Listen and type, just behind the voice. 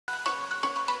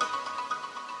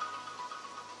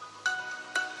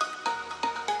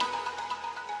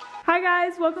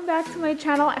guys, welcome back to my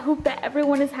channel. I hope that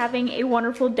everyone is having a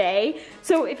wonderful day.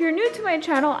 So if you're new to my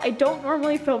channel, I don't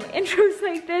normally film intros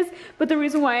like this, but the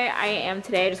reason why I am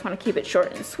today, I just want to keep it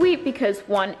short and sweet because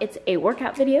one, it's a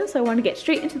workout video, so I want to get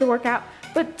straight into the workout,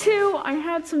 but two, I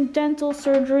had some dental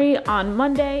surgery on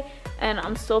Monday and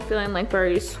I'm still feeling like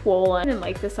very swollen and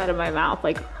like this side of my mouth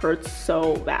like hurts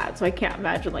so bad. So I can't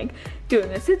imagine like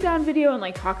doing a sit down video and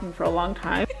like talking for a long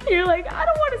time. You're like, I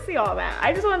don't want to see all that.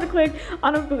 I just wanted to click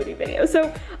on a booty video.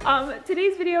 So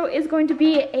today's video is going to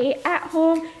be a at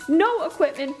home, no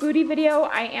equipment booty video.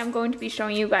 I am going to be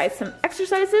showing you guys some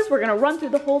exercises. We're gonna run through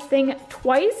the whole thing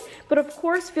twice, but of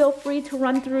course feel free to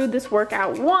run through this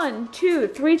workout 1, 2,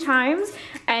 3 times,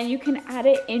 and you can add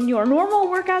it in your normal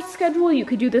workout schedule. You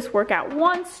could do this workout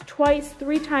once, twice,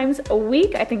 3 times a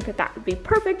week. I think that that would be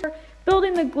perfect.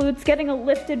 Building the glutes, getting a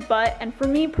lifted butt, and for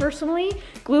me personally,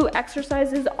 glute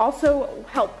exercises also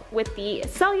help with the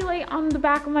cellulite on the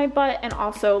back of my butt and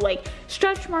also like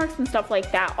stretch marks and stuff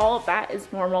like that. All of that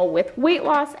is normal with weight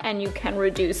loss and you can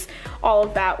reduce all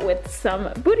of that with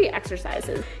some booty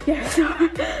exercises. Yeah, so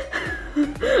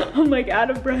I'm like out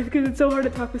of breath because it's so hard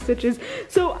to talk with stitches.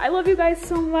 So I love you guys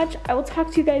so much. I will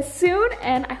talk to you guys soon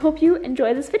and I hope you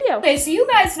enjoy this video. Okay, so you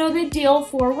guys know the deal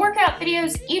for workout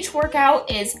videos. Each workout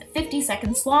is 50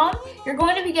 seconds long. You're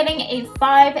going to be getting a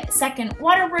 5-second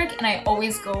water break, and I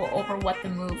always go over what the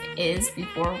move is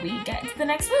before we get into the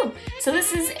next move. So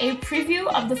this is a preview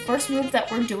of the first move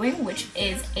that we're doing, which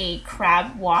is a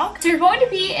crab walk. So you're going to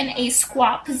be in a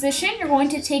squat position. You're going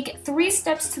to take 3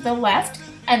 steps to the left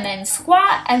and then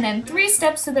squat, and then 3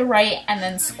 steps to the right and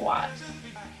then squat.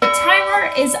 The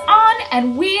timer is on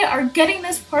and we are getting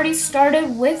this party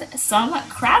started with some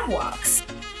crab walks.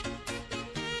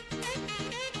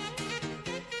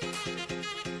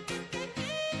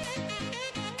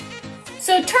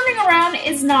 So turning around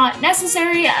is not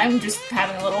necessary. I'm just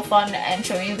having a little fun and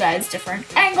showing you guys different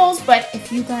angles, but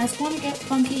if you guys want to get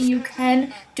funky, you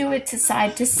can do it to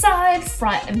side,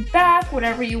 front and back,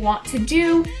 whatever you want to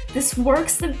do. This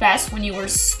works the best when you are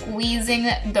squeezing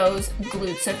those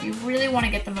glutes. So if you really want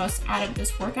to get the most out of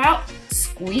this workout,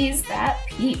 squeeze that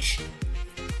peach.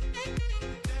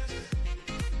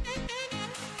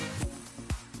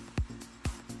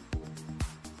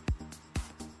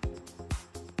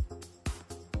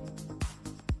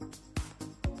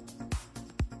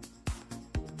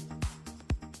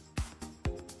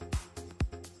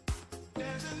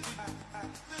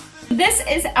 This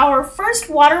is our first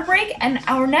water break, and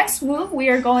our next move we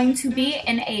are going to be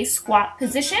in a squat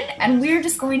position and we're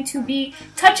just going to be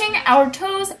touching our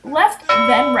toes left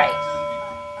then right.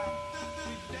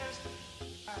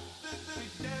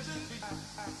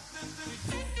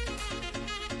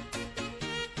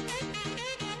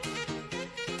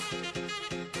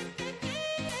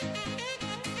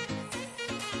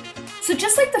 So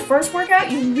just like the first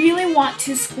workout, you really want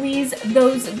to squeeze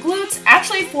those glutes.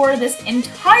 Actually, for this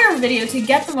entire video, to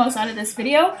get the most out of this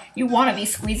video, you want to be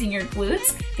squeezing your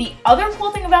glutes. The other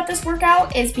cool thing about this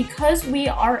workout is because we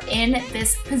are in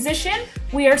this position,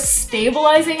 we are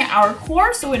stabilizing our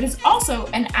core, so it is also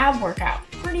an ab workout.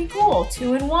 Pretty cool.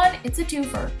 2 in 1, it's a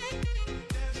twofer.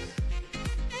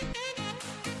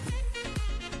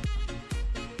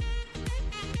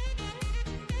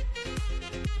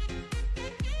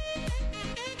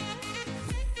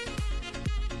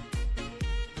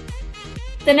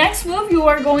 The next move, you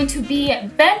are going to be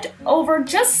bent over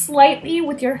just slightly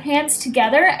with your hands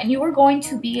together and you are going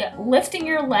to be lifting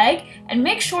your leg, and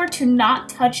make sure to not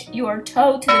touch your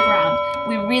toe to the ground.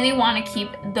 We really want to keep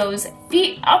those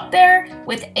feet up there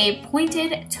with a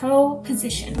pointed toe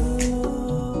position.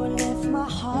 Lift my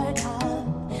heart up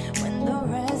when the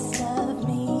rest of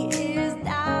me is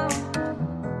down.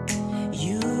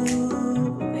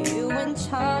 You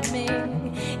enchant me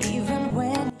even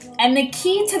when. And the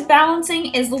key to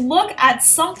balancing is look at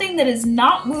something that is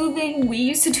not moving. We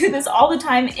used to do this all the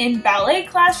time in ballet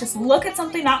class. Just look at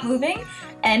something not moving.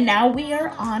 And now we are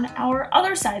on our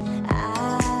other side.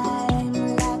 I'm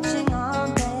latching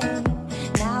on, babe.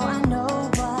 Now I know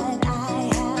what I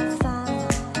have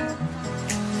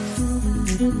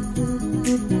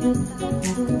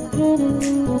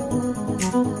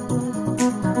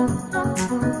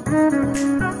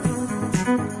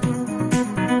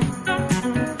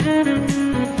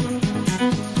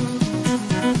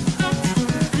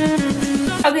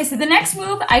Okay, so the next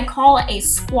move I call a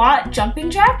squat jumping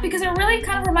jack because it really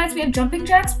kind of reminds me of jumping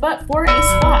jacks, but for a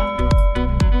squat.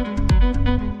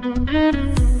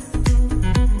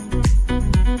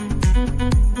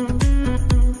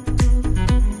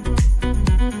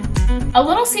 A A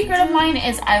little secret of mine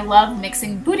is I love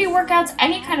mixing booty workouts,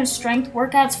 any kind of strength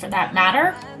workouts for that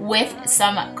matter, with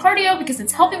some cardio because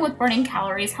it's helping with burning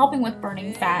calories, helping with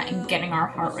burning fat, and getting our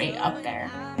heart rate up there.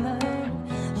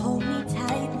 Hold me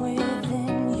tight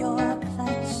within your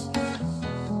clutch.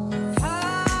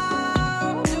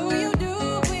 How do you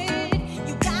do it?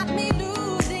 You got me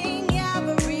losing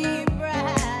every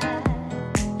breath.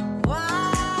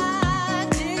 What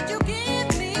did you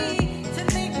give me to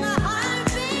make my heart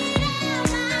beat out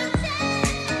my chest?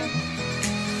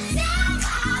 Now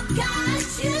I've got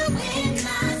you in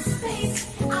my space.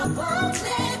 I won't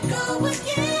let go of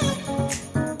you.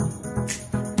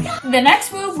 The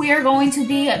next move, we are going to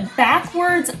be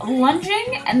backwards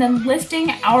lunging and then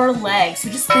lifting our legs. So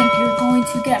just think you're going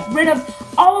to get rid of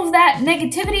all of that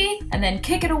negativity and then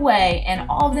kick it away, and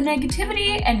all of the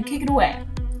negativity and kick it away.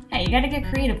 Hey, you gotta get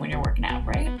creative when you're working out,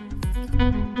 right?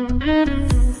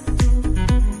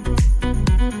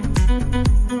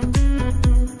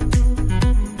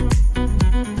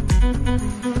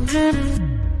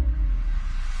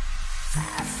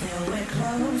 I feel we're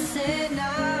close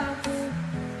enough.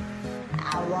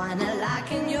 I wanna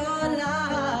lock in your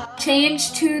love.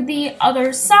 Change to the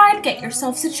other side, get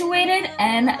yourself situated,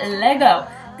 and let go.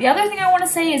 The other thing I want to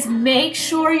say is make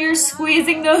sure you're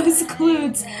squeezing those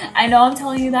glutes. I know I'm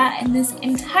telling you that in this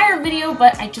entire video,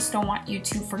 but I just don't want you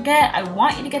to forget. I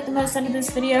want you to get the most out of this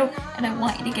video, and I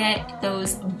want you to get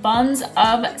those buns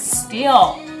of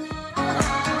steel.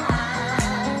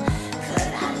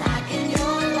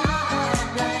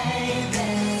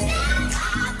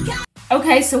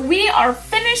 Okay, so we are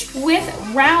finished with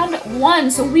round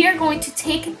one. So we are going to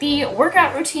take the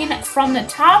workout routine from the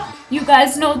top. You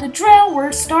guys know the drill.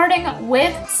 We're starting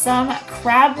with some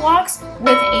crab walks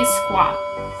with a squat.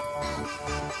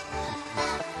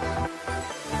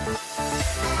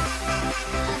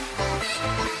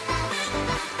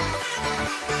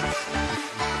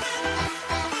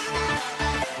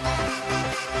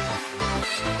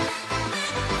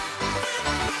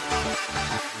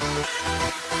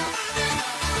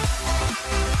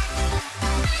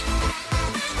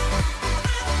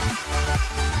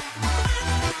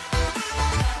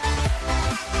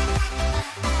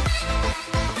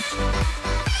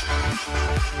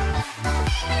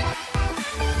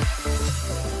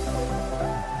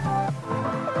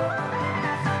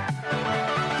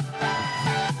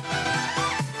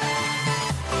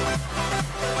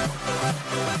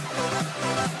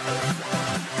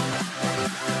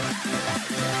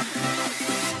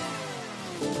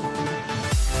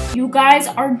 You guys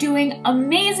are doing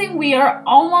amazing. We are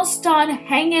almost done.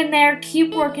 Hang in there.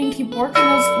 Keep working those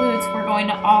glutes. We're going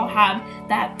to all have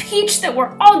that peach that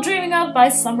we're all dreaming of by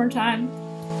summertime.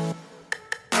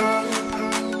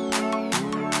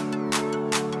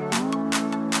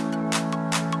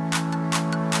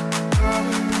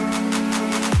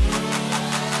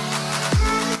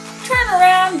 Turn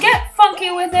around, get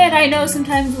funky with it. I know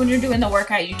sometimes when you're doing the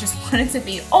workout, you just want it to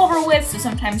be over with, so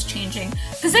sometimes changing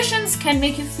positions can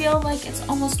make you feel like it's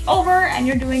almost over and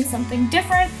you're doing something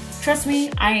different. Trust me,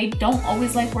 I don't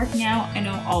always like working out. I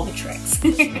know all the tricks.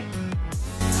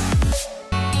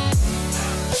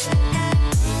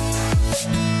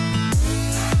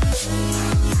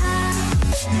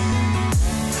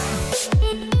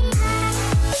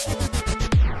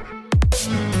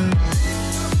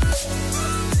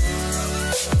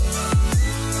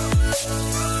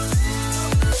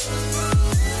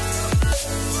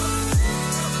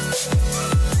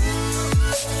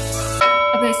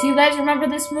 Okay, so you guys remember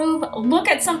this move? Look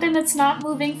at something that's not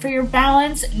moving for your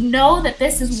balance. Know that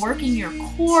this is working your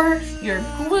core, your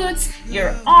glutes,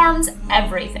 your arms,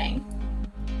 everything.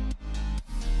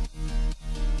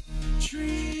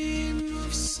 Dream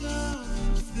of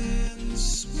something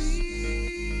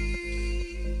sweet.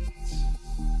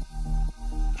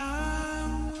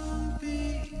 I will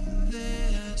be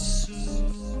there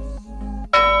soon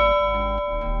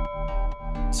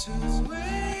to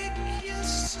wake you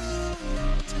so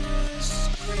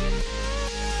discreet.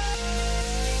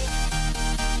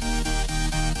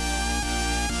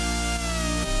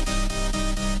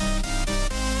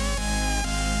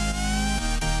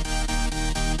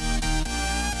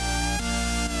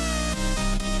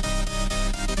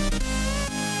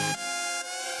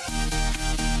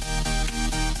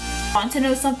 Want to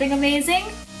know something amazing?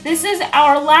 This is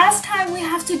our last time we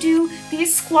have to do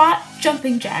these squat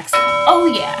jumping jacks. Oh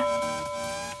yeah.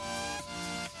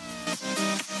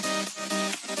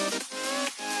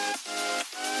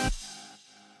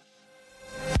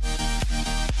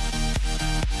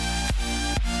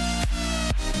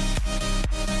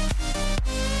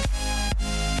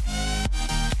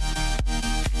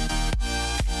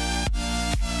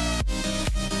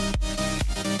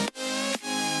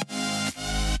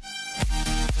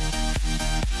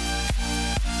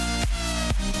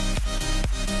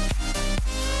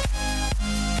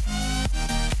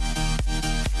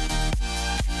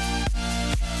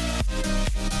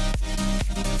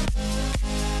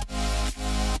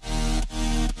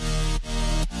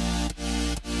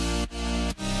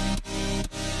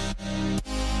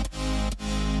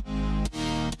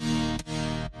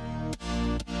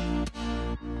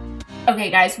 Okay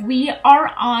guys, we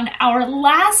are on our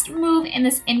last move in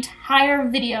this entire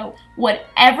video.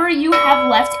 Whatever you have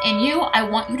left in you, I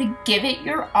want you to give it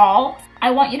your all.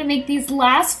 I want you to make these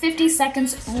last 50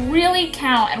 seconds really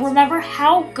count, and remember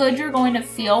how good you're going to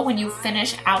feel when you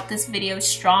finish out this video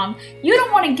strong. You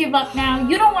don't want to give up now.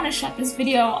 You don't want to shut this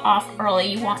video off early.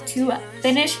 You want to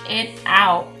finish it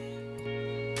out.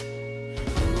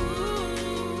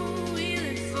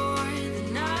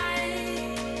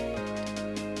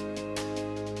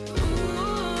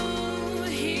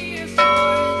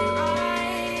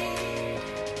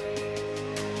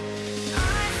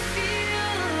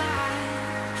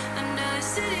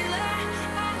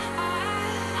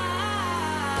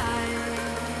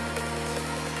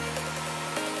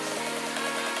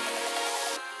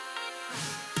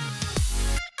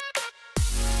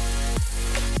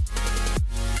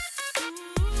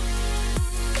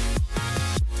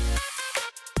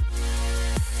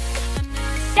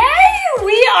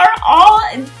 Are all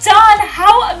done.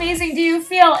 How amazing do you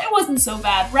feel? It wasn't so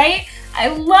bad, right? I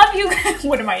love you guys.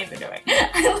 What am I even doing?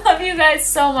 I love you guys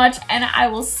so much, and I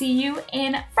will see you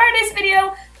in Friday's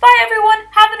video. Bye everyone.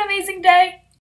 Have an amazing day.